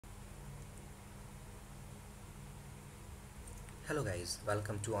Hello guys,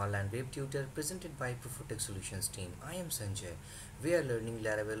 welcome to online web tutor presented by prefer-dist solutions team. I am Sanjay. We are learning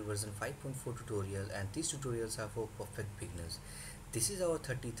Laravel version 5.4 tutorial and these tutorials are for perfect beginners. This is our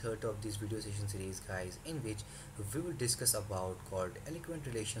 33rd of this video session series guys, in which we will discuss about called Eloquent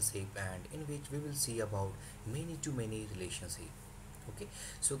Relationship and in which we will see about many-to-many relationship. Okay,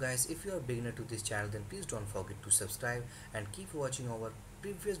 so guys, if you are a beginner to this channel, then please don't forget to subscribe and keep watching our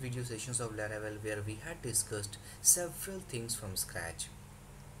previous video sessions of Laravel where we had discussed several things from scratch.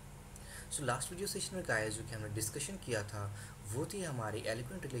 So last video session में guys जो कि हमने discussion किया था वो थी हमारी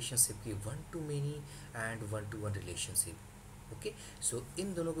eloquent relationship की one two many and one two one relationship. Okay, सो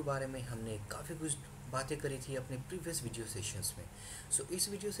इन दोनों के बारे में हमने काफ़ी कुछ बातें करी थी अपने प्रीवियस वीडियो सेशंस में. सो इस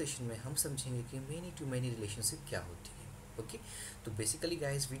वीडियो सेशन में हम समझेंगे कि मेनी टू मेनी रिलेशनशिप क्या होती है. ओके, तो बेसिकली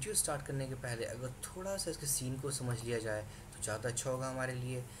गाइस वीडियो स्टार्ट करने के पहले अगर थोड़ा सा इसके सीन को समझ लिया जाए तो ज़्यादा अच्छा होगा हमारे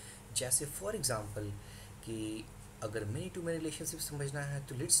लिए. जैसे फॉर एग्जांपल कि अगर मेनी टू मेनी रिलेशनशिप समझना है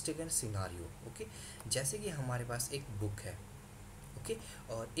तो let's take an scenario. Okay, जैसे कि हमारे पास एक बुक है. ओके,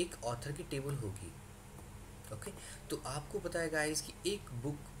 और एक ऑथर की टेबल होगी. ओके, तो आपको पता है गाइस कि एक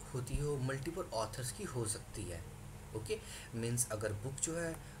बुक होती है वो मल्टीपल ऑथर्स की हो सकती है. ओके, मीन्स अगर बुक जो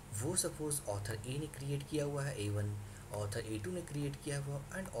है वो सपोज ऑथर ए ने क्रिएट किया हुआ है A1, ऑथर A2 ने क्रिएट किया हुआ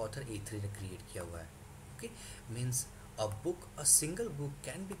एंड ऑथर A3 ने क्रिएट किया हुआ है. Okay, means a single book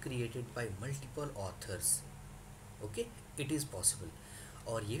can be created by multiple authors. Okay, it is possible.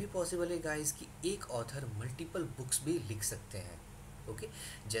 और ये भी पॉसिबल है गाइस कि एक ऑथर मल्टीपल बुक्स भी लिख सकते हैं. ओके,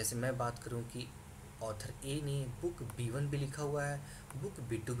 जैसे मैं बात करूं कि ऑथर ए ने बुक B1 भी लिखा हुआ है, बुक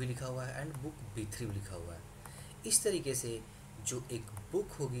B2 भी लिखा हुआ है एंड बुक B3 भी लिखा हुआ है. इस तरीके से जो एक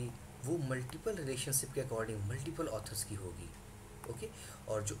बुक होगी वो मल्टीपल रिलेशनशिप के अकॉर्डिंग मल्टीपल ऑथर्स की होगी. ओके,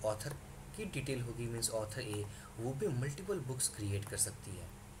 और जो ऑथर की डिटेल होगी मीन्स ऑथर ए वो भी मल्टीपल बुक्स क्रिएट कर सकती है.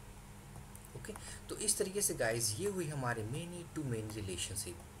 ओके, तो इस तरीके से गाइस ये हुई हमारे many to many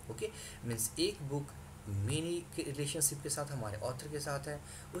relationship. Okay, means एक बुक मेनी के रिलेशनशिप के साथ हमारे ऑथर के साथ है,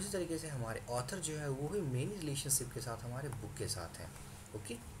 उसी तरीके से हमारे ऑथर जो है वो भी मेनी रिलेशनशिप के साथ हमारे बुक के साथ है.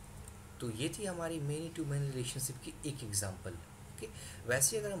 ओके, तो ये थी हमारी मेनी टू मेनी रिलेशनशिप की एक एग्जांपल. ओके,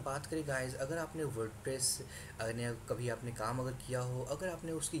 वैसे अगर हम बात करें गाइस, अगर आपने वर्डप्रेस अगर कभी आपने काम अगर किया हो, अगर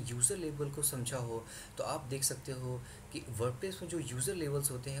आपने उसके यूज़र लेवल को समझा हो तो आप देख सकते हो कि वर्डप्रेस में जो यूज़र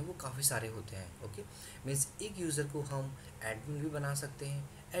लेवल्स होते हैं वो काफ़ी सारे होते हैं. ओके, मीन्स एक यूज़र को हम एडमिन भी बना सकते हैं,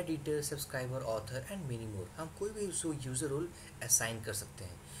 editor, subscriber, author and many more. हम कोई भी उसको यूज़र रोल असाइन कर सकते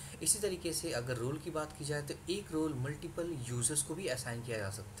हैं. इसी तरीके से अगर रोल की बात की जाए तो एक रोल मल्टीपल यूज़र्स को भी असाइन किया जा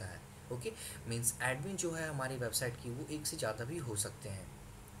सकता है. ओके, मीन्स एडमिन जो है हमारी वेबसाइट की वो एक से ज़्यादा भी हो सकते हैं.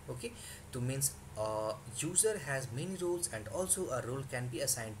 ओके, तो means user has many roles and also a role can be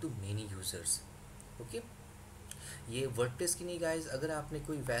assign to many users. Okay, ये वर्डप्रेस की नहीं गाइज, अगर आपने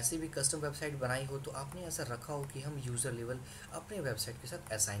कोई वैसे भी कस्टम वेबसाइट बनाई हो तो आपने ऐसा रखा हो कि हम यूज़र लेवल अपने वेबसाइट के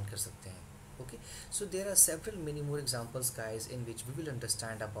साथ असाइन कर सकते हैं. Okay, so there are several many more examples guys in which we will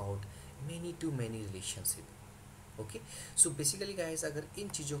understand about many to many relationship. Okay, so basically guys अगर इन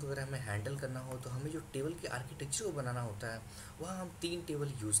चीज़ों को अगर हमें हैंडल करना हो तो हमें जो टेबल के आर्किटेक्चर को बनाना होता है वहाँ हम 3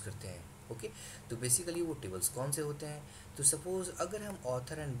 टेबल यूज़ करते हैं. ओके, तो बेसिकली वो टेबल्स कौन से होते हैं, तो सपोज़ अगर हम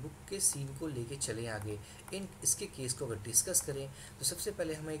ऑथर एंड बुक के सीन को लेके चलें आगे, इन इसके केस को अगर डिस्कस करें तो सबसे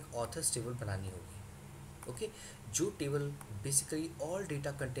पहले हमें एक ऑथर्स टेबल बनानी होगी. ओके, जो table basically all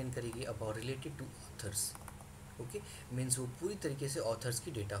data contain करेगी about related to authors. Okay, means वो पूरी तरीके से ऑथर्स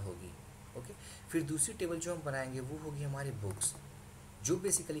की डेटा होगी. ओके, फिर दूसरी टेबल जो हम बनाएंगे वो होगी हमारी बुक्स, जो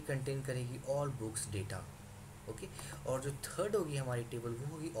बेसिकली कंटेन करेगी ऑल बुक्स डेटा. ओके, और जो थर्ड होगी हमारी टेबल वो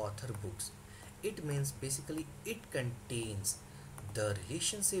होगी author books. It means basically it contains the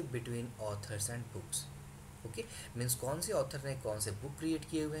relationship between authors and books. Okay, means कौन से ऑथर ने कौन से बुक क्रिएट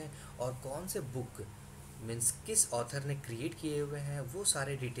किए हुए हैं और कौन से बुक मीन्स किस ऑथर ने क्रिएट किए हुए हैं, वो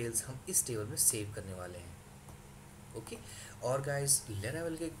सारे डिटेल्स हम इस टेबल में सेव करने वाले हैं. ओके, और गाइस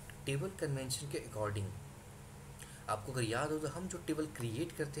लेरावेल के टेबल कन्वेंशन के अकॉर्डिंग आपको अगर याद हो तो हम जो टेबल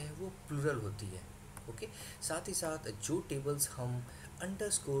क्रिएट करते हैं वो प्लूरल होती है. ओके, साथ ही साथ जो टेबल्स हम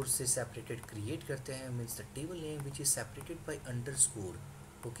अंडरस्कोर से सेपरेटेड क्रिएट करते हैं means the table name which is separated by underscore.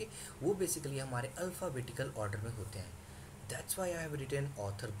 Okay, वो बेसिकली हमारे अल्फ़ाबेटिकल ऑर्डर में होते हैं. That's why I have written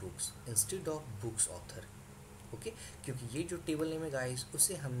author books instead of books author. Okay, क्योंकि ये जो टेबल नेम है गाइस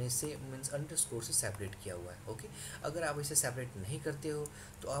उसे हमने से मीन्स अंडरस्कोर से सेपरेट किया हुआ है. ओके, अगर आप इसे सेपरेट नहीं करते हो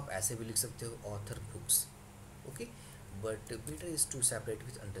तो आप ऐसे भी लिख सकते हो author books. Okay, but better is to separate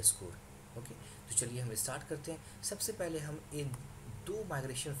with underscore. Okay, तो चलिए हम स्टार्ट करते हैं. सबसे पहले हम इन 3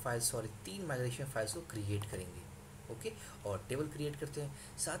 माइग्रेशन फाइल्स को क्रिएट करेंगे. ओके, और टेबल क्रिएट करते हैं.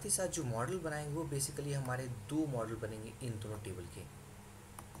 साथ ही साथ जो मॉडल बनाएंगे वो बेसिकली हमारे 2 मॉडल बनेंगे इन दोनों टेबल के,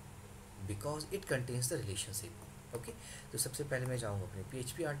 because it contains the relationship. Okay. तो सबसे पहले मैं जाऊँगा अपने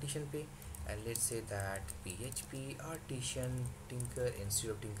PHP आर्टिशन पे and let's say that PHP artisan tinker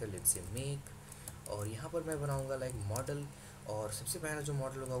instead of tinker let's say make, और यहाँ पर मैं बनाऊँगा लाइक मॉडल, और सबसे पहला जो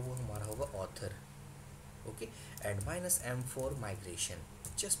मॉडल होगा वो हमारा होगा author. Okay, and -m for migration,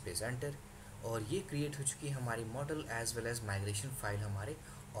 just press enter, और ये क्रिएट हो चुकी है हमारी model as well as migration file हमारे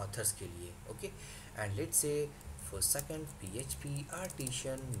ऑथर्स के लिए। Okay, and let's say for second PHP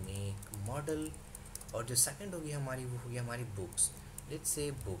artisan make model, और जो सेकंड होगी हमारी वो होगी हमारी books, let's say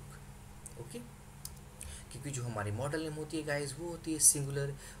book. Okay, क्योंकि जो हमारी मॉडल नेम होती है गाइस वो होती है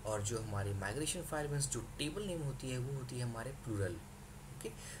सिंगुलर, और जो हमारी माइग्रेशन फाइल मीन्स जो टेबल नेम होती है वो होती है हमारे प्लूरल।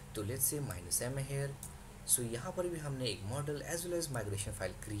 ओके, तो लेट्स से -m हेयर। सो यहाँ पर भी हमने एक model as well as migration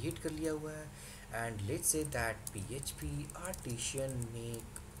file create कर लिया हुआ है, and let's say that PHP artisan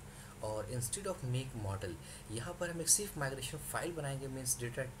make, और इंस्टेड ऑफ मेक मॉडल यहाँ पर हम एक सिर्फ माइग्रेशन फाइल बनाएंगे, मीन्स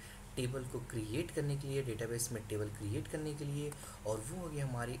डेटा टेबल को क्रिएट करने के लिए, डेटाबेस में टेबल क्रिएट करने के लिए, और वो होगी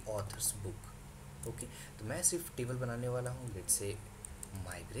हमारी ऑथर्स बुक। ओके, तो मैं सिर्फ टेबल बनाने वाला हूँ, let's say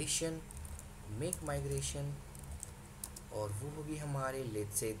migration make migration, और वो होगी हमारे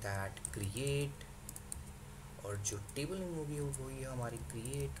लेट्स से दैट क्रिएट, और जो टेबल नेम होगी वो होगी हमारी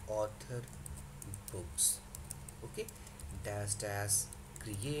create author books. Okay, dash dash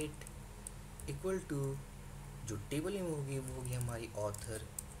create equal to जो टेबल नेम होगी वो होगी हमारी author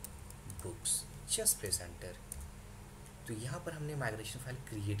books, just press enter. तो यहाँ पर हमने माइग्रेशन फाइल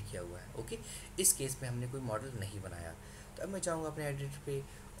क्रिएट किया हुआ है। ओके, इस केस में हमने कोई मॉडल नहीं बनाया। तो अब मैं जाऊँगा अपने एडिटर पे,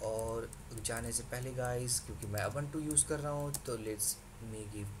 और जाने से पहले गाइस क्योंकि मैं ubuntu यूज़ कर रहा हूँ तो let's me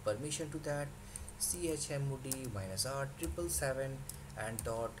give permission to that chmod -r777 and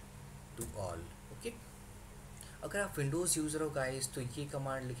dot to all. Okay, अगर आप विंडोज़ यूज़र हो गाइस तो ये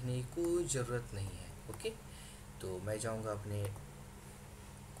कमांड लिखने की कोई ज़रूरत नहीं है। ओके, तो मैं जाऊँगा अपने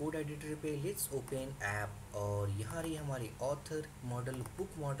कोड एडिटर पे, लेट्स ओपन ऐप, और यहाँ रही हमारी ऑथर मॉडल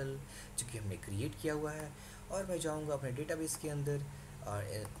बुक मॉडल जो कि हमने क्रिएट किया हुआ है, और मैं जाऊँगा अपने डेटाबेस के अंदर और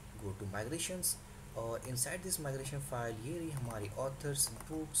गो टू माइग्रेशंस, और इनसाइड दिस माइग्रेशन फाइल ये रही हमारी authors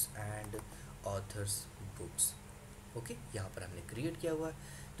books and authors books. Okay, यहाँ पर हमने क्रिएट किया हुआ है।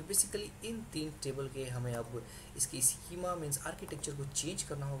 तो बेसिकली इन तीन टेबल के हमें अब इसकी स्कीमा मीन्स आर्किटेक्चर को चेंज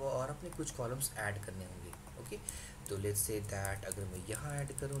करना होगा और अपने कुछ कॉलम्स ऐड करने होंगे। ओके, तो लेट्स से दैट अगर मैं यहाँ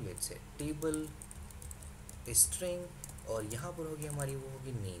ऐड करूँ लेट्स से टेबल स्ट्रिंग, और यहाँ पर होगी हमारी वो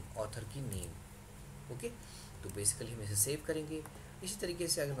होगी नेम, ऑथर की नेम। ओके, तो बेसिकली हम इसे सेव करेंगे। इसी तरीके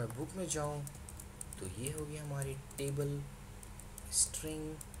से अगर मैं बुक में जाऊँ तो ये होगी हमारी टेबल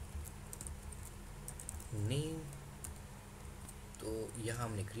स्ट्रिंग नेम, तो यहाँ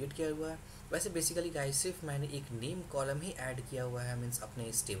हमने क्रिएट किया हुआ है। वैसे बेसिकली गाइस सिर्फ मैंने एक नेम कॉलम ही ऐड किया हुआ है मीन्स अपने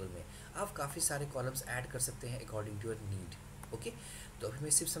इस टेबल में। आप काफ़ी सारे कॉलम्स ऐड कर सकते हैं according to your need. Okay, तो अभी मैं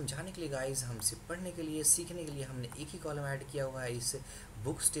सिर्फ समझाने के लिए गाइस, हम सिर्फ पढ़ने के लिए सीखने के लिए हमने एक ही कॉलम ऐड किया हुआ है इस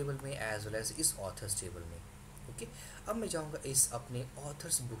बुक्स टेबल में एज वेल एज इस ऑथर्स टेबल में। ओके, अब मैं जाऊँगा इस अपने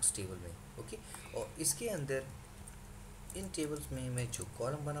ऑथर्स बुक्स टेबल में। ओके, और इसके अंदर इन टेबल्स में मैं जो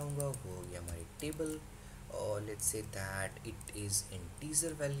कॉलम बनाऊँगा वो होगी हमारी टेबल, और let's say that it is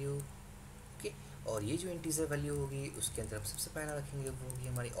integer value. Okay, और ये जो इंटीजर वैल्यू होगी उसके अंदर हम सबसे पहला रखेंगे वो होगी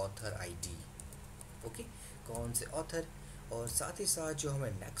हमारी ऑथर आईडी। ओके, कौन से ऑथर, और साथ ही साथ जो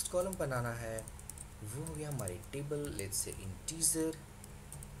हमें नेक्स्ट कॉलम बनाना है वो हो गया हमारी टेबल लेट्स से इंटीजर,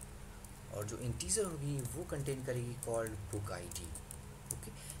 और जो इंटीजर होगी वो कंटेन करेगी called book ID.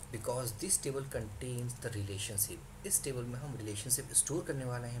 Okay, because this table contains the relationship, इस टेबल में हम रिलेशनशिप स्टोर करने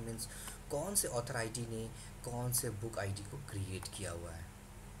वाले हैं, मीन्स कौन से ऑथर आईडी ने कौन से बुक आईडी को क्रिएट किया हुआ है।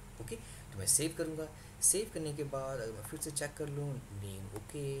 ओके, तो मैं सेव करूँगा। सेव करने के बाद अगर मैं फिर से चेक कर लूँ name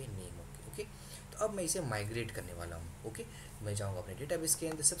okay name okay. Okay, तो अब मैं इसे माइग्रेट करने वाला हूँ। ओके, मैं जाऊँगा अपने डेटाबेस के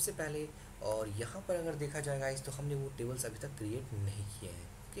अंदर सबसे पहले, और यहाँ पर अगर देखा जाएगा इस तो हमने वो टेबल्स अभी तक क्रिएट नहीं किए हैं।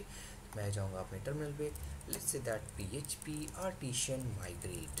 ओके, मैं जाऊँगा अपने टर्मिनल पे, let's say that PHP artisan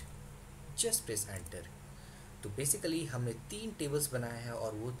migrate, just press enter. तो बेसिकली हमने 3 टेबल्स बनाए हैं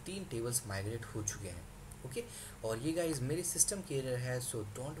और वो 3 टेबल्स माइग्रेट हो चुके हैं। ओके, और ये गाइस मेरे सिस्टम के एरर है, so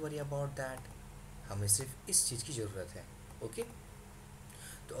don't worry about that, हमें सिर्फ इस चीज़ की ज़रूरत है। ओके,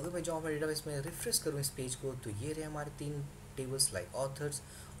 तो अगर मैं जाऊँ अपने डेटाबेस में रिफ्रेश करूँ इस पेज को तो ये रहे हमारे 3 tables like authors,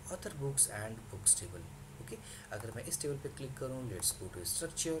 author books and books table. Okay, अगर मैं इस टेबल पे क्लिक करूँ लेट्स गो टू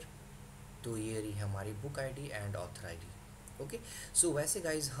स्ट्रक्चर, तो ये रही हमारी book ID and author ID. Okay, सो वैसे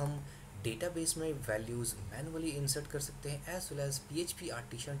गाइज हम डेटाबेस में वैल्यूज़ मैनुअली इंसर्ट कर सकते हैं as well as PHP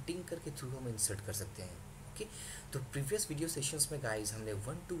artisan tinker के थ्रू हम इंसर्ट कर सकते हैं। ओके, तो प्रीवियस वीडियो सेशंस में गाइज हमने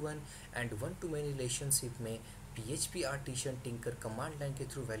 1-to-1 एंड 1-to-many रिलेशनशिप में PHP artisan tinker command line के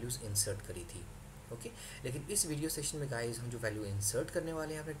थ्रू वैल्यूज़ इंसर्ट करी थी। ओके। लेकिन इस वीडियो सेशन में गाइस हम जो वैल्यू इंसर्ट करने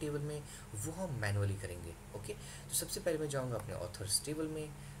वाले हैं अपने टेबल में वो हम मैनुअली करेंगे। ओके, तो सबसे पहले मैं जाऊंगा अपने ऑथर्स टेबल में,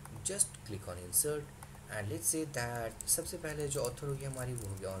 just click on insert and let's say that सबसे पहले जो ऑथर होगी हमारी वो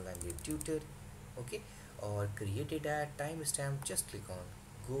होगी ऑनलाइन वेब ट्यूटर। ओके, और created at time stamp, just click on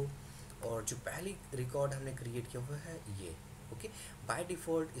go. और जो पहली रिकॉर्ड हमने क्रिएट किया हुआ है ये, ओके, बाय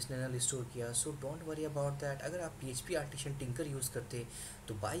डिफ़ॉल्ट इसने नल स्टोर किया, so don't worry about that. अगर आप PHP आर्टिसन टिंकर यूज़ करते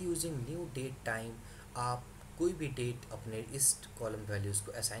तो by using new date time आप कोई भी डेट अपने इस कॉलम वैल्यूज़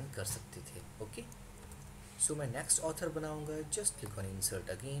को असाइन कर सकते थे। ओके, सो मैं नेक्स्ट ऑथर बनाऊंगा, just click on insert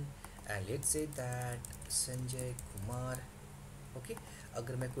again and let's say that Sanjay Kumar. Okay,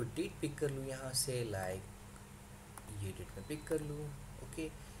 अगर मैं कोई डेट पिक कर लूँ यहाँ से, लाइक ये डेट में पिक कर लूँ, ओके,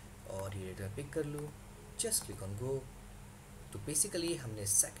 और ये डेट में पिक कर लूँ, जस्ट क्लिक ऑन गो। तो बेसिकली हमने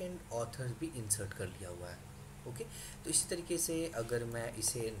सेकंड ऑथर भी इंसर्ट कर लिया हुआ है। ओके, तो इसी तरीके से अगर मैं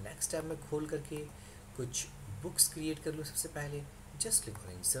इसे नेक्स्ट टैब में खोल करके कुछ बुक्स क्रिएट कर लूँ, सबसे पहले just click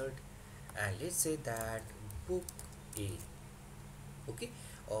on insert and let's say that book A. Okay,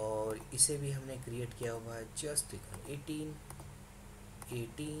 और इसे भी हमने क्रिएट किया हुआ है, just click on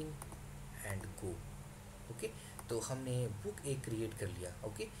 18 and go. Okay, तो हमने बुक ए क्रिएट कर लिया।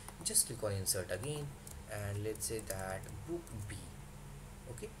 Okay, just click on insert again and let's say that book B.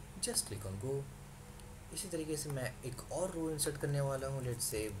 Okay, just click on go. इसी तरीके से मैं एक और रो इंसर्ट करने वाला हूँ, let's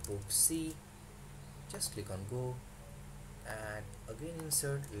say book C, just click on go and again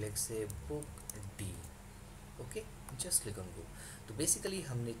insert, let's say book D. Okay, just click on go. तो बेसिकली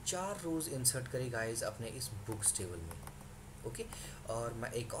हमने 4 रोज इंसर्ट करी गाइस अपने इस बुक्स टेबल में। ओके, और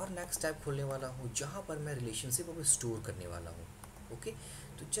मैं एक और नेक्स्ट टैब खोलने वाला हूँ जहाँ पर मैं रिलेशनशिप अब स्टोर करने वाला हूँ। ओके,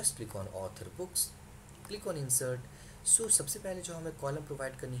 तो just click on author books, click on insert. सो सबसे पहले जो हमें कॉलम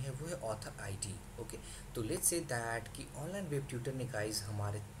प्रोवाइड करनी है वो है ऑथर आईडी। ओके, तो लेट्स से दैट कि ऑनलाइन वेब ट्यूटर ने गाइस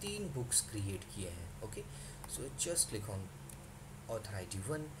हमारे 3 बुक्स क्रिएट किए हैं। Okay, so just click on author ID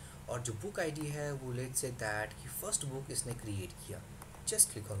 1, और जो बुक आईडी है वो लेट्स से दैट कि फर्स्ट बुक इसने क्रिएट किया,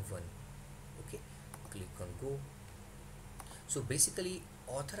 just click on 1। Okay, click on go. So basically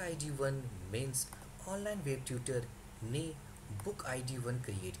author ID 1 means online web tutor ने बुक आईडी 1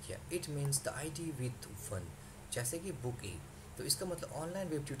 क्रिएट किया, it means the ID with 1, जैसे कि book ए। तो इसका मतलब ऑनलाइन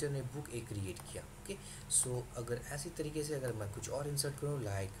वेब ट्यूटर ने बुक ए क्रिएट किया। ओके, सो अगर ऐसी तरीके से अगर मैं कुछ और इंसर्ट करूँ,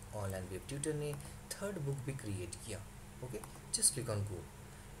 लाइक ऑनलाइन वेब ट्यूटर ने थर्ड बुक भी क्रिएट किया। Okay, just click on go.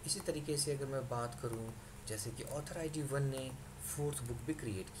 इसी तरीके से अगर मैं बात करूँ, जैसे कि ऑथर आईडी 1 ने फोर्थ बुक भी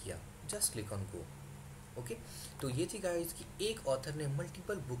क्रिएट किया, just click on go. Okay, तो ये थी गाइस कि एक ऑथर ने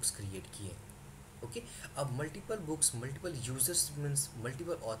मल्टीपल बुक्स क्रिएट किए। ओके, अब multiple books multiple users means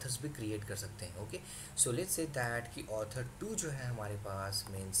multiple authors भी क्रिएट कर सकते हैं। Okay, so let's say that कि ऑथर 2 जो है हमारे पास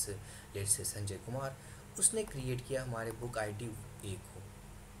means let's say Sanjay Kumar, उसने क्रिएट किया हमारे बुक आईडी 1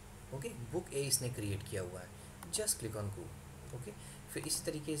 को। ओके, बुक ए इसने क्रिएट किया हुआ है, just click on go. Okay, फिर इसी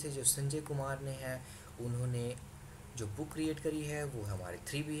तरीके से जो संजय कुमार ने है उन्होंने जो बुक क्रिएट करी है वो हमारे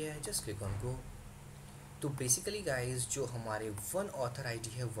 3 भी है, जस्ट क्लिक ऑन गो। तो बेसिकली गाइस जो हमारे 1 ऑथर आईडी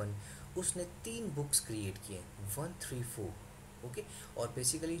है 1, उसने 3 बुक्स क्रिएट किए, 1 3 4। ओके, और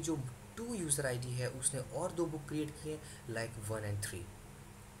बेसिकली जो 2 यूज़र आईडी है उसने और 2 बुक क्रिएट किए, लाइक 1 एंड 3।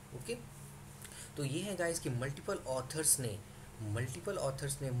 ओके, तो ये है गाइस कि मल्टीपल ऑथर्स ने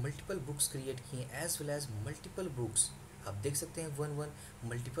मल्टीपल बुक्स क्रिएट किए as well as multiple books, आप देख सकते हैं 1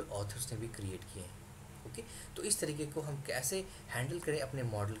 मल्टीपल ऑथर्स ने भी क्रिएट किए हैं। ओके, तो इस तरीके को हम कैसे हैंडल करें अपने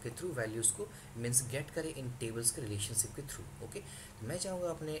मॉडल के थ्रू, वैल्यूज़ को मीन्स गेट करें इन टेबल्स के रिलेशनशिप के थ्रू। ओके, मैं जाऊँगा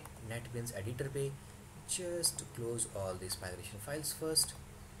अपने नेटबीन्स एडिटर पे, just close all this migration files first,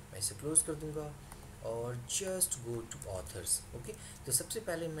 मैं इसे क्लोज कर दूँगा और just go to authors. Okay, तो सबसे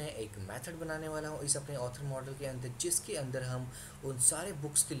पहले मैं एक मेथड बनाने वाला हूँ इस अपने ऑथर मॉडल के अंदर, जिसके अंदर हम उन सारे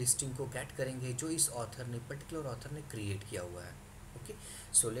बुक्स की लिस्टिंग को गेट करेंगे जो इस ऑथर ने पर्टिकुलर ऑथर ने क्रिएट किया हुआ है। Okay,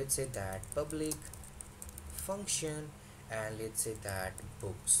 so let's say that public function and let's say that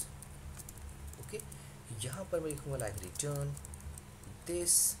books। Okay, यहाँ पर मैं लिखूँगा like return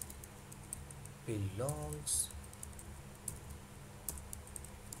this belongs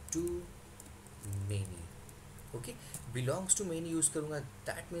to many। Okay, belongs to many use करूँगा,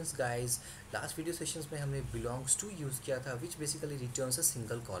 that means guys last video sessions में हमने बिलोंग्स टू यूज़ किया था, which basically returns a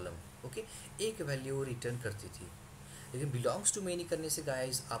single column. Okay, एक वैल्यू रिटर्न करती थी, लेकिन बिलोंग्स टू मेनी करने से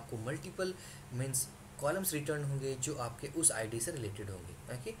गाइज आपको मल्टीपल मीन्स कॉलम्स रिटर्न होंगे जो आपके उस आईडी से रिलेटेड होंगे।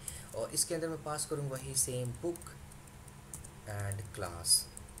 ओके, और इसके अंदर मैं पास करूँगा वही same book and class.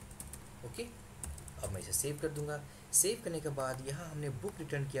 Okay, अब मैं इसे सेव कर दूँगा। सेव करने के बाद यहाँ हमने बुक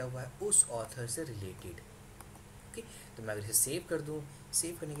रिटर्न किया हुआ है उस ऑथर से रिलेटेड। ओके, तो मैं अगर इसे सेव कर दूँ,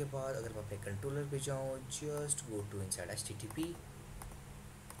 सेव करने के बाद अगर मैं अपने कंट्रोलर पे जाऊँ, just go to inside HTTP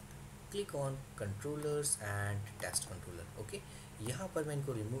click on controllers and test controller. Okay, यहाँ पर मैं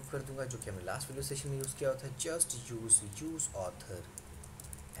इनको रिमूव कर दूंगा जो कि हमने लास्ट वीडियो सेशन में यूज़ किया हुआ था। Just use author,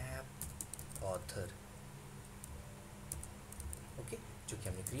 app author, okay, जो कि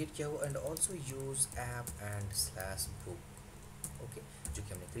हमने क्रिएट किया हुआ, and also use app and slash book, okay, जो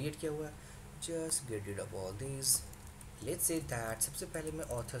कि हमने क्रिएट किया हुआ है। Just get rid of all these. Let's say that सबसे पहले मैं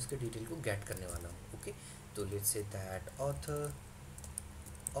ऑथर्स के डिटेल को गेट करने वाला हूँ। ओके, तो let's say that author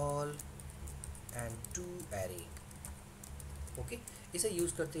all and to array. Okay, इसे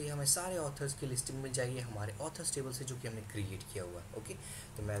यूज़ करते ही हमें सारे ऑथर्स की लिस्टिंग मिल जाएगी हमारे ऑथर्स टेबल से जो कि हमने क्रिएट किया हुआ है। ओके,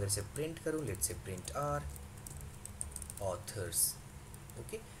 तो मैं अगर इसे प्रिंट करूँ, let's say print are authors.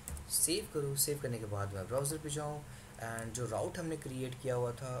 Okay, save करूँ, सेव करने के बाद मैं ब्राउज़र पे जाऊँ एंड जो राउट हमने क्रिएट किया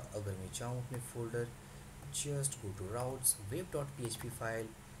हुआ था, अगर मैं जाऊँ अपने folder, just go to routes web.php file,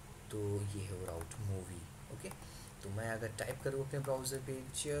 तो ये है वो राउट मूवी। ओके, तो मैं अगर टाइप करूँ अपने ब्राउज़र पे,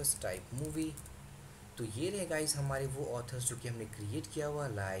 जस्ट टाइप मूवी, तो ये रहे गाइस हमारे वो ऑथर्स जो कि हमने क्रिएट किया हुआ,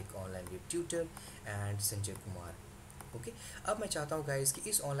 like online web tutor and Sanjay Kumar. Okay, अब मैं चाहता हूँ गाइस कि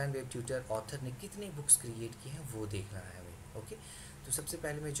इस ऑनलाइन वेब ट्यूटर ऑथर ने कितने बुक्स क्रिएट किए हैं वो देखना है हमें। ओके, तो सबसे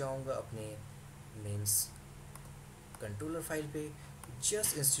पहले मैं जाऊँगा अपने मेंस कंट्रोलर फाइल पे,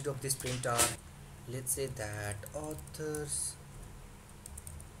 just instead of this print are, let's say that authors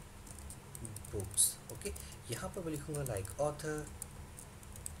books. Okay, यहाँ पर मैं लिखूँगा like author,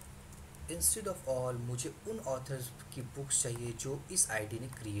 instead of all मुझे उन ऑथर्स की बुक्स चाहिए जो इस आईडी ने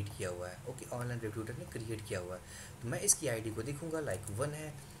क्रिएट किया हुआ है। ओके, ऑनलाइन रिक्रूटर ने क्रिएट किया हुआ है, तो मैं इसकी आईडी को देखूंगा, लाइक 1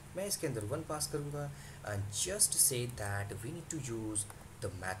 है, मैं इसके अंदर 1 पास करूंगा and just say that we need to use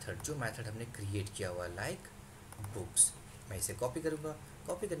the method, जो मेथड हमने क्रिएट किया हुआ है, लाइक बुक्स। मैं इसे कॉपी करूँगा,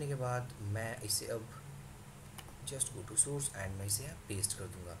 कॉपी करने के बाद मैं इसे अब just go to source and मैं इसे पेस्ट कर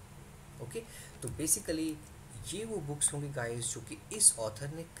दूँगा। ओके, तो बेसिकली ये वो बुक्स होंगे गाइस जो कि इस ऑथर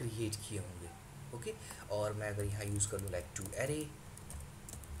ने क्रिएट किए होंगे। ओके, और मैं अगर यहाँ यूज़ कर लूँ लाइक टू एरे,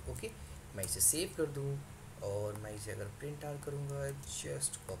 ओके, मैं इसे सेव कर दूँ और मैं इसे अगर प्रिंट आर करूँगा,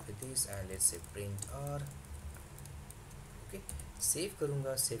 just copy this and let's say print are. Okay, save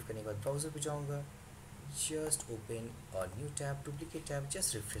करूँगा, सेव करने के बाद ब्राउज़र पे जाऊँगा, just open a new tab, duplicate tab,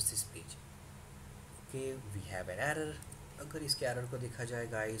 just refresh this page. Okay, we have an error. अगर इसके एरर को देखा जाए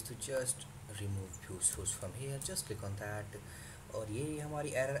गाइस, तो just remove view source from here, just click on that, और ये हमारी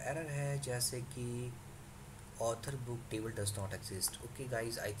एरर है जैसे कि author book table does not exist. Okay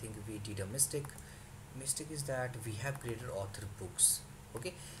guys, I think we did a mistake is that we have created author books.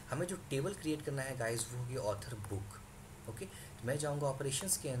 Okay, हमें जो table create करना है गाइस वो होगी ऑथर बुक। ओके, तो मैं जाऊँगा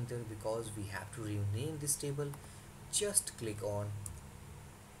ऑपरेशंस के अंदर, because we have to rename this table, just click on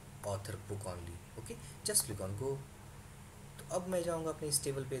author book only. Okay, just click on go. तो अब मैं जाऊँगा अपने इस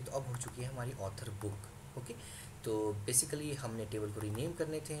टेबल पे, तो अब हो चुकी है हमारी ऑथर बुक। ओके, तो बेसिकली हमने टेबल को रीनेम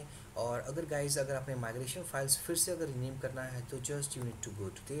करने थे, और अगर गाइस अगर आपने माइग्रेशन फाइल्स फिर से अगर रीनेम करना है तो just you need to go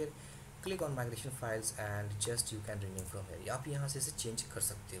to their, click on migration files and just you can rename from here, आप यहाँ से इसे चेंज कर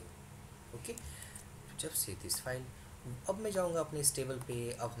सकते हो। ओके, जब से दिस फाइल, अब मैं जाऊँगा अपने इस टेबल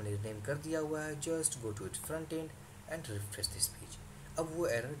पे, अब हमने रीनेम कर दिया हुआ है, just go to it front end and refresh this page. अब वो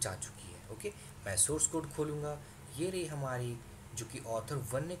एरर जा चुकी है। ओके, मैं सोर्स कोड खोलूँगा, ये रही हमारी जो कि ऑथर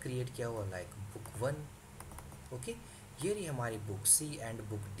 1 ने क्रिएट किया हुआ, लाइक बुक 1। ओके, ये रही हमारी book C and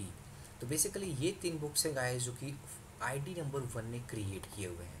book D. तो बेसिकली ये 3 बुक्स हैं गाइस जो कि आईडी नंबर 1 ने क्रिएट किए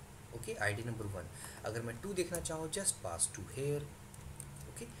हुए हैं। ओके, आईडी नंबर 1, अगर मैं 2 देखना चाहूँ, just pass to hair.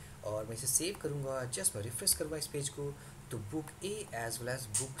 Okay, और मैं इसे सेव करूँगा, जस्ट मैं रिफ्रेश करूँगा इस पेज को, तो बुक ए एज वेल एज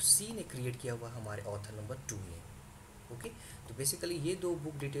बुक सी ने क्रिएट किया हुआ हमारे ऑथर नंबर 2 ने। ओके, तो बेसिकली ये 2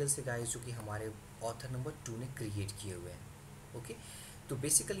 बुक डिटेल्स है गाइस जो कि हमारे ऑथर नंबर 2 ने क्रिएट किए हुए हैं। ओके, तो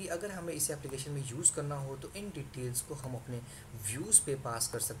बेसिकली अगर हमें इस एप्लीकेशन में यूज़ करना हो तो इन डिटेल्स को हम अपने व्यूज़ पे पास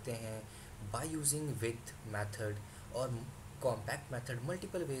कर सकते हैं बाय यूजिंग विथ मेथड और कॉम्पैक्ट मेथड।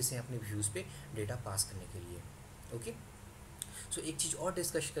 मल्टीपल वेज हैं अपने व्यूज़ पे डेटा पास करने के लिए। ओके, सो एक चीज़ और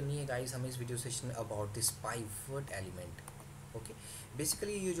डिस्कस करनी है गाइस हमें इस वीडियो सेशन में, about this pivot element. Okay,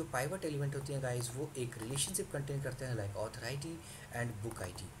 basically ये जो पाइवट एलिमेंट होती हैं गाइस वो एक रिलेशनशिप कंटेन करते हैं, like author ID and book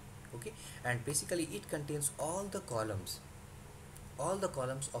ID. Okay, and basically it contains all the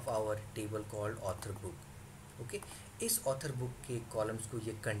columns of our table called author book. Okay, इस author book के कॉलम्स को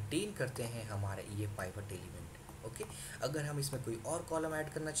ये कंटेन करते हैं हमारे ये पाइवट एलिमेंट। ओके, अगर हम इसमें कोई और कॉलम ऐड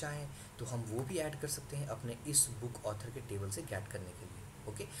करना चाहें तो हम वो भी ऐड कर सकते हैं अपने इस बुक ऑथर के टेबल से गेट करने के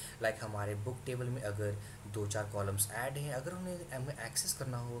लिए। ओके, लाइक हमारे बुक टेबल में अगर 2-4 कॉलम्स ऐड हैं, अगर उन्हें हमें एक्सेस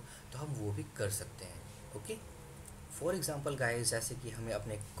करना हो तो हम वो भी कर सकते हैं। ओके, फॉर एग्जाम्पल गाइस, जैसे कि हमें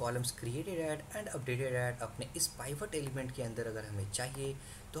अपने columns created add and updated add अपने इस पाइवट एलिमेंट के अंदर अगर हमें चाहिए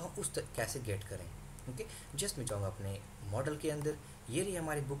तो हम कैसे गेट करें। ओके, जस्ट मैं जाऊँगा अपने मॉडल के अंदर, ये रही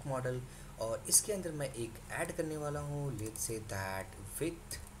हमारी बुक मॉडल, और इसके अंदर मैं एक ऐड करने वाला हूँ, let's say that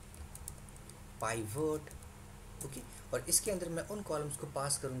with pivot. Okay, और इसके अंदर मैं उन कॉलम्स को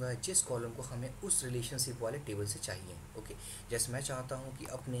पास करूँगा जिस कॉलम को हमें उस रिलेशनशिप वाले टेबल से चाहिए। ओके, जैसे मैं चाहता हूँ कि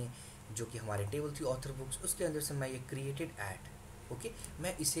अपने जो कि हमारे टेबल थी ऑथर बुक्स, उसके अंदर से मैं ये क्रिएटेड ऐड, ओके,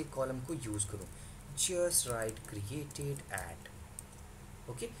 मैं इसे कॉलम को यूज़ करूँ, just right created add.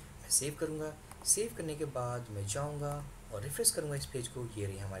 Okay, मैं सेव करूँगा। सेव करने के बाद मैं जाऊँगा और रिफ्रेश करूँगा इस पेज को, ये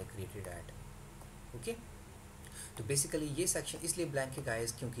रही हमारी क्रिएटेड ऐड। ओके, तो बेसिकली ये सेक्शन इसलिए ब्लैंक है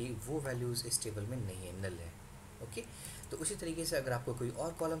गाइस क्योंकि वो वैल्यूज़ इस टेबल में नहीं है, नल है। ओके, तो उसी तरीके से अगर आपको कोई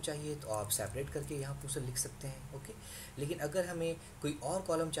और कॉलम चाहिए तो आप सेपरेट करके यहाँ पर उसे लिख सकते हैं। ओके, लेकिन अगर हमें कोई और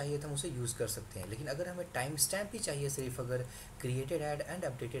कॉलम चाहिए तो हम उसे यूज़ कर सकते हैं। लेकिन अगर हमें टाइम स्टैम्प ही चाहिए सिर्फ, अगर created add and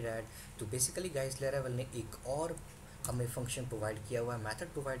updated add, तो बेसिकली गाइस लैरावेल ने एक और हमें फंक्शन प्रोवाइड किया हुआ है,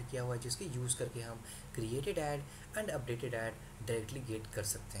 मेथड प्रोवाइड किया हुआ है, जिसके यूज़ करके हम created add and updated add directly get कर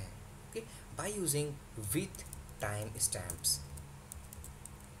सकते हैं। Okay, by using with time stamps.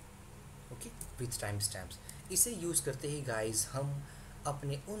 Okay, with time stamps, इसे यूज़ करते ही गाइस हम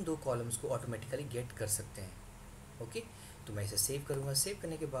अपने उन दो कॉलम्स को ऑटोमेटिकली गेट कर सकते हैं। ओके, तो मैं इसे सेव करूँगा। सेव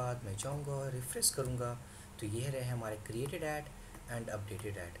करने के बाद मैं जाऊँगा और रिफ्रेश करूँगा, तो ये रहे हमारे created add and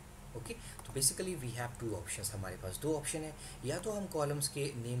updated add. Okay, तो basically we have two options, हमारे पास दो ऑप्शन है, या तो हम कॉलम्स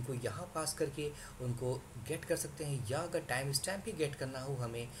के नेम को यहाँ पास करके उनको गेट कर सकते हैं, या अगर टाइम स्टैम्प ही गेट करना हो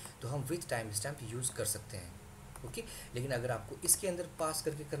हमें तो हम विथ टाइम स्टैम्प यूज़ कर सकते हैं। ओके, लेकिन अगर आपको इसके अंदर पास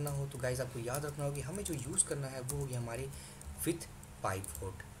करके करना हो तो गाइज आपको याद रखना होगा कि हमें जो यूज़ करना है वो होगी हमारी विथ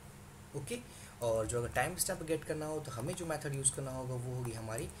पाइवट। ओके, और जो अगर टाइम स्टैम्प गेट करना हो तो हमें जो मेथड यूज़ करना होगा वो होगी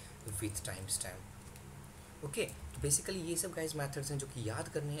हमारी विथ टाइम स्टैम्प। ओके, तो बेसिकली ये सब गाइज मेथड्स हैं जो कि याद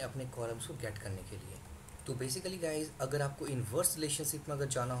करने हैं अपने कॉलम्स को गेट करने के लिए। तो बेसिकली गाइज अगर आपको इन्वर्स रिलेशनशिप में अगर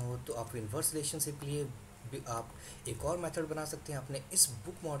जाना हो तो आप इन्वर्स रिलेशनशिप के लिए भी आप एक और मेथड बना सकते हैं अपने इस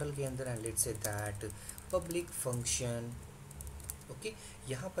बुक मॉडल के अंदर, and let's say that public function. Okay,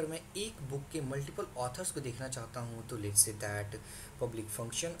 यहाँ पर मैं एक बुक के मल्टीपल ऑथर्स को देखना चाहता हूँ, तो let's say that public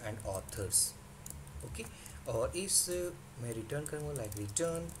function and authors. Okay, और इस मैं रिटर्न करूँगा like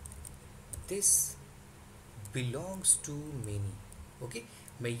return this belongs to many. Okay,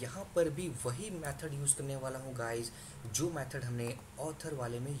 मैं यहाँ पर भी वही मेथड यूज़ करने वाला हूँ गाइस जो मेथड हमने ऑथर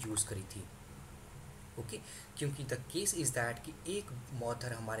वाले में यूज़ करी थी। ओके, क्योंकि द केस इज़ दैट कि एक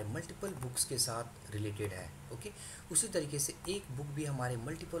ऑथर हमारे मल्टीपल बुक्स के साथ रिलेटेड है। ओके, उसी तरीके से एक बुक भी हमारे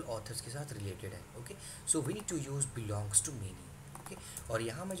मल्टीपल ऑथर्स के साथ रिलेटेड है। Okay, so we need to use belongs to many. Okay, और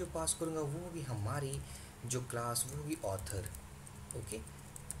यहाँ मैं जो पास करूँगा वो भी हमारी जो क्लास वो भी author. Okay,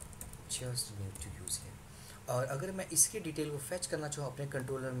 just need to use है। और अगर मैं इसके डिटेल को फैच करना चाहूँ अपने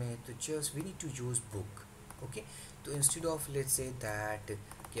कंट्रोलर में तो just we need to use book. Okay, तो instead of let's say that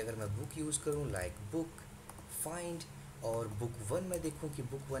कि अगर मैं बुक यूज़ करूँ लाइक बुक फाइंड, और बुक वन में देखूँ कि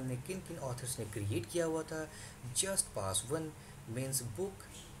बुक वन ने किन किन ऑथर्स ने क्रिएट किया हुआ था, जस्ट पास one means book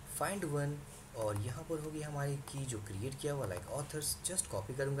find one, और यहाँ पर होगी हमारी की जो क्रिएट किया हुआ लाइक ऑथर्स, जस्ट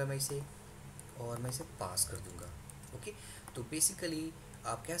कॉपी करूँगा मैं इसे और मैं इसे पास कर दूँगा। ओके, तो बेसिकली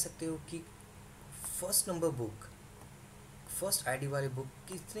आप कह सकते हो कि first number book, first ID वाले बुक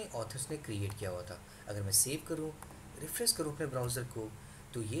कितने ऑथर्स ने क्रिएट किया हुआ था। अगर मैं सेव करूँ, रिफ्रेश करूँ अपने ब्राउज़र को,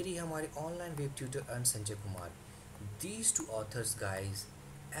 तो ये रही हमारे online web tutor and Sanjay Kumar. These two authors guys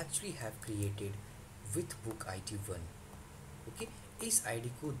actually have created with book ID one. Okay, इस आईडी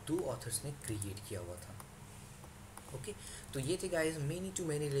को दो ऑथर्स ने क्रिएट किया हुआ था। ओके, तो ये थे guys many to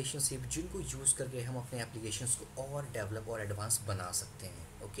many relationship जिनको यूज़ करके हम अपने एप्लीकेशंस को और डेवलप और एडवांस बना सकते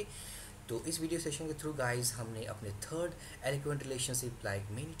हैं। ओके, तो इस वीडियो सेशन के थ्रू गाइस हमने अपने third eloquent relationship like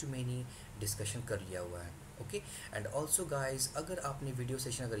many to many discussion कर लिया हुआ है। ओके, एंड ऑल्सो गाइस अगर आपने वीडियो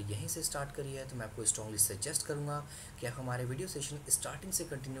सेशन अगर यहीं से स्टार्ट करी है तो मैं आपको स्ट्रॉन्गली सजेस्ट करूँगा कि आप हमारे वीडियो सेशन स्टार्टिंग से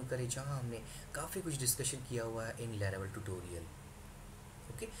कंटिन्यू करें, जहाँ हमने काफ़ी कुछ डिस्कशन किया हुआ है इन लैरावेल tutorial.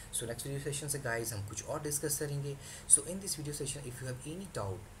 Okay, so next video session से गाइस हम कुछ और डिस्कस करेंगे। सो in this video session if you have any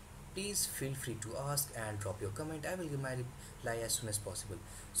doubt please feel free to ask and drop your comment. I will give my reply as soon as possible.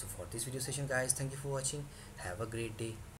 So for this video session guys, thank you for watching. Have a great day.